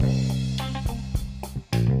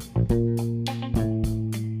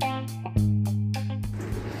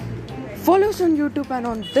Follow us on YouTube and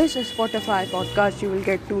on this Spotify podcast. You will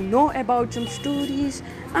get to know about some stories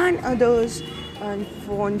and others. And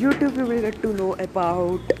on YouTube, you will get to know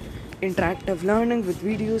about interactive learning with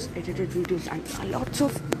videos, edited videos, and lots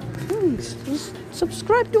of things. Just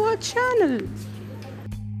subscribe to our channel.